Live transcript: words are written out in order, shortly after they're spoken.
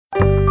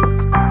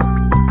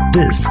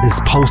This is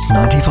Pulse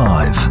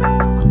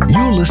 95.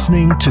 You're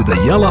listening to the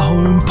Yellow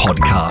Home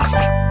Podcast.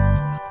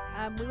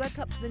 We woke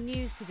up to the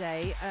news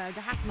today.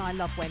 Hass and I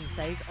love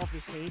Wednesdays,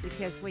 obviously,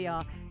 because we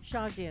are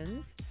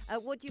Sharjahans.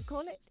 What do you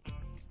call it?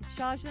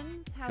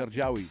 Sharjahans?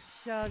 Sharjawis.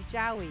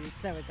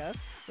 Sharjawis. There we go.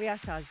 We are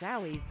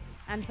Sharjawis.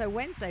 And so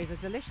Wednesdays are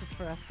delicious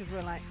for us because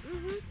we're like,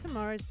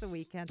 tomorrow's the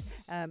weekend.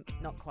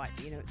 Not quite,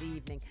 but the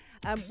evening.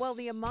 Well,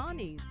 the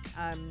Omanis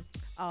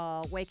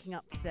are waking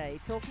up today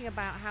talking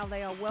about how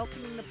they are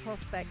welcoming the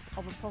prospect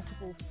of a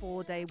possible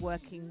 4-day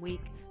working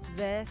week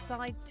their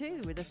side too,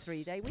 with a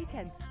 3-day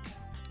weekend.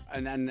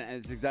 And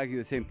it's exactly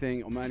the same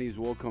thing. Omanis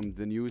welcomed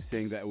the news,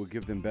 saying that it will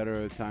give them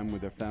better time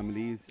with their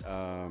families.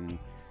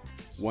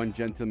 One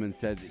gentleman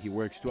said he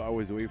works 2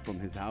 hours away from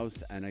his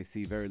house, and he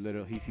sees very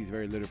little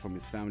from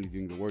his family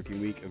during the working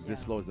week. If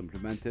this law is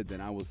implemented, then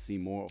I will see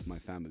more of my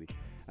family.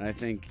 And I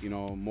think,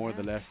 more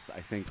the less, I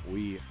think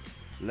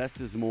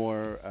less is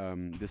more.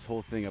 This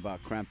whole thing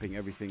about cramping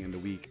everything in the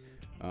week,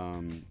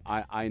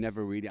 I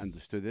never really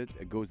understood it.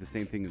 It goes the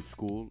same thing in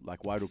school.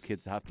 Like, why do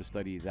kids have to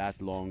study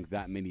that long,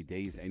 that many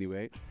days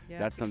anyway? Yeah.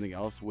 That's something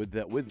else. With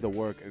the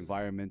work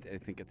environment, I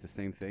think it's the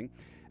same thing.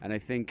 And I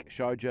think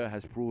Sharjah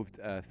has proved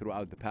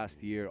throughout the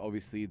past year,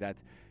 obviously, that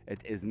it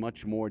is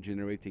much more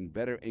generating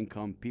better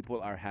income.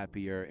 People are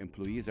happier,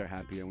 employees are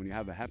happier. When you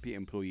have a happy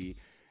employee,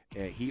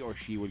 he or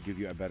she will give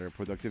you a better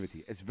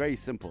productivity. It's very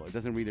simple. It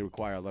doesn't really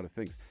require a lot of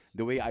things.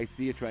 The way I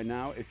see it right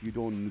now, if you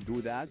don't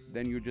do that,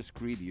 then you're just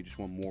greedy. You just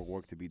want more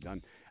work to be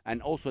done.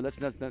 And also, let's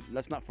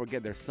not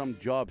forget, there's some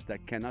jobs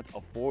that cannot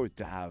afford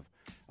to have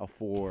a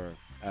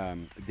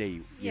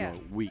 4-day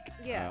week.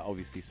 Yeah.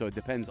 Obviously. So it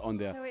depends on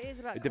the. So it is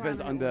about. It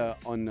depends on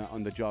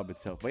the job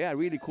itself. But yeah,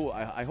 really cool.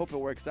 I hope it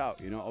works out.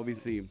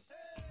 Obviously.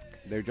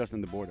 They're just on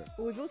the border.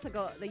 Well, we've also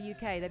got the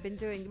UK.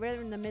 We're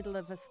in the middle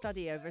of a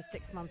study over a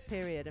 6-month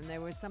period, and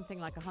there was something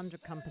like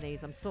 100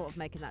 companies, I'm sort of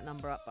making that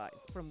number up, but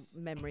it's from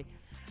memory,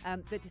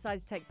 that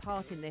decided to take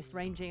part in this,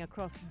 ranging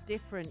across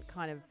different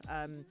kind of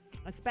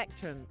a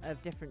spectrum of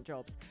different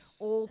jobs,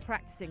 all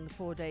practicing the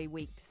 4-day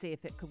week to see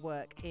if it could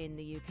work in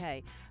the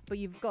UK. But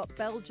you've got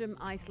Belgium,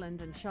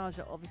 Iceland and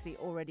Sharjah obviously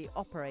already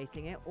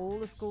operating it. All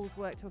the schools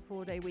work to a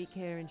 4-day week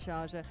here in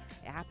Sharjah.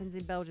 It happens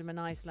in Belgium and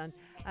Iceland.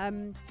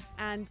 And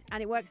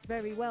it works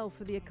very well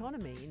for the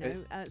economy,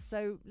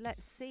 so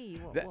let's see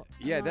what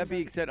that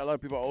being said, a lot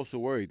of people are also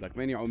worried, like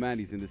many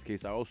Omanis in this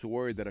case, are also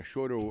worried that a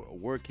shorter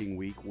working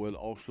week will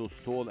also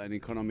stall an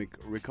economic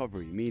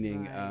recovery,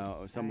 meaning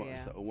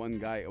one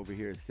guy over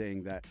here is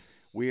saying that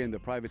we're in the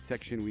private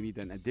section, we need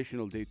an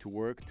additional day to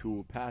work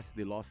to pass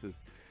the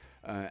losses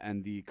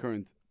and the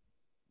current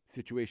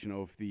situation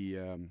of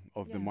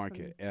the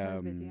market.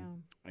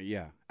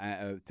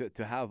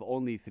 To have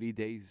only 3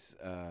 days,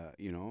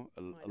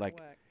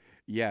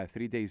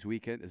 3 days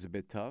weekend is a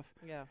bit tough.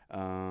 Yeah.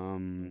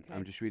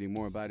 I'm just reading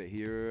more about it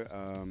here.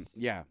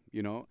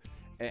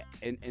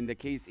 In the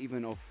case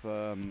even of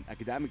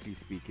academically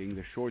speaking,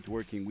 the short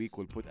working week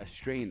will put a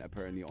strain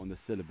apparently on the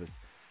syllabus.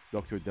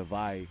 Dr.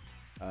 Davai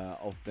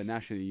of the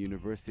National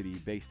University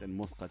based in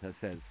Muscat has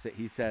said.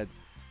 He said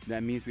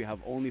that means we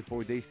have only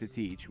 4 days to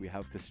teach. We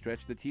have to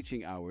stretch the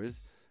teaching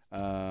hours.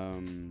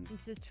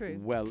 This is true.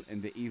 Well,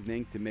 in the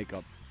evening to make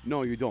up.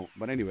 No, you don't.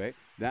 But anyway,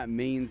 that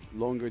means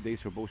longer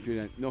days for both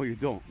students. No, you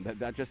don't.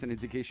 That's just an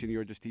indication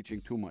you're just teaching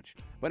too much.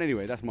 But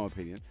anyway, that's my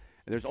opinion.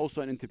 There's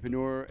also an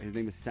entrepreneur. His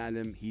name is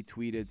Salim. He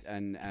tweeted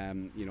and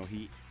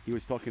he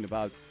was talking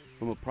about,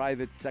 from a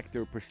private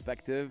sector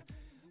perspective,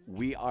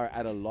 we are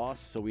at a loss,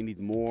 so we need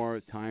more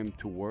time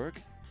to work.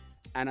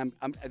 And I'm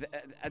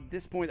at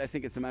this point, I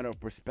think it's a matter of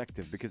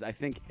perspective, because I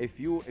think if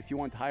you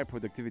want higher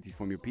productivity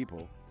from your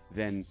people,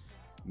 then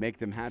make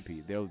them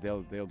happy. They'll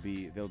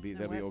be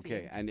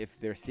okay. And if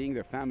they're seeing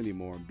their family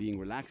more, being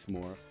relaxed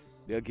more,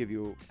 they'll give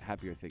you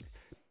happier things.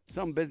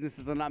 Some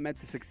businesses are not meant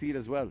to succeed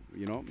as well,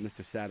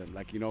 Mr. Salim.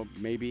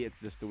 Maybe it's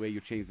just the way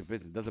you change the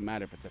business. It doesn't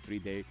matter if it's a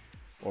 3-day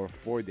or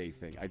 4-day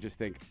thing.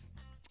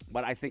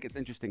 But I think it's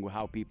interesting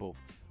how people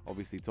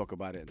obviously talk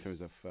about it in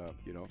terms of,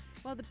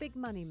 Well, the big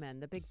money men,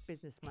 the big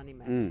business money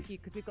men,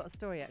 because we've got a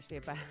story actually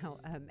about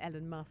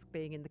Elon Musk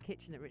being in the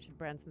kitchen at Richard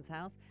Branson's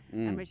house.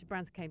 And Richard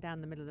Branson came down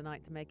in the middle of the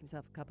night to make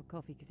himself a cup of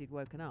coffee because he'd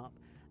woken up.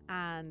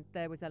 And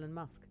there was Elon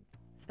Musk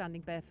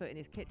standing barefoot in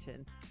his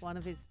kitchen.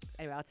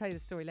 Anyway, I'll tell you the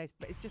story later,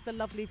 but it's just a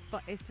lovely,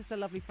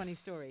 funny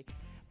story.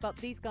 But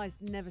these guys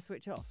never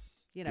switch off.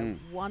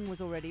 One was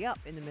already up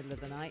in the middle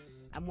of the night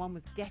and one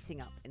was getting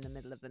up in the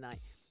middle of the night.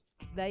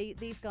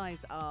 These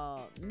guys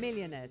are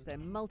millionaires. They're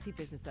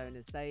multi-business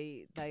owners.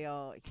 They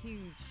are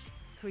huge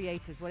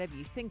creators. Whatever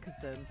you think of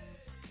them,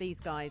 these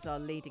guys are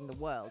leading the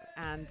world,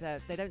 and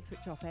they don't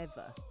switch off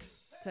ever.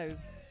 So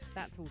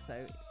that's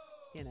also,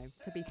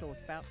 to be thought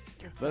about.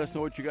 Let us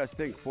know what you guys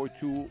think.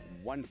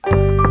 421.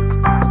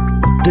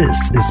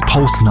 This is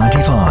Pulse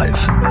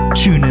 95.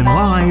 Tune in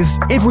live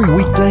every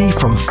weekday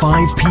from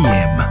 5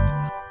 p.m.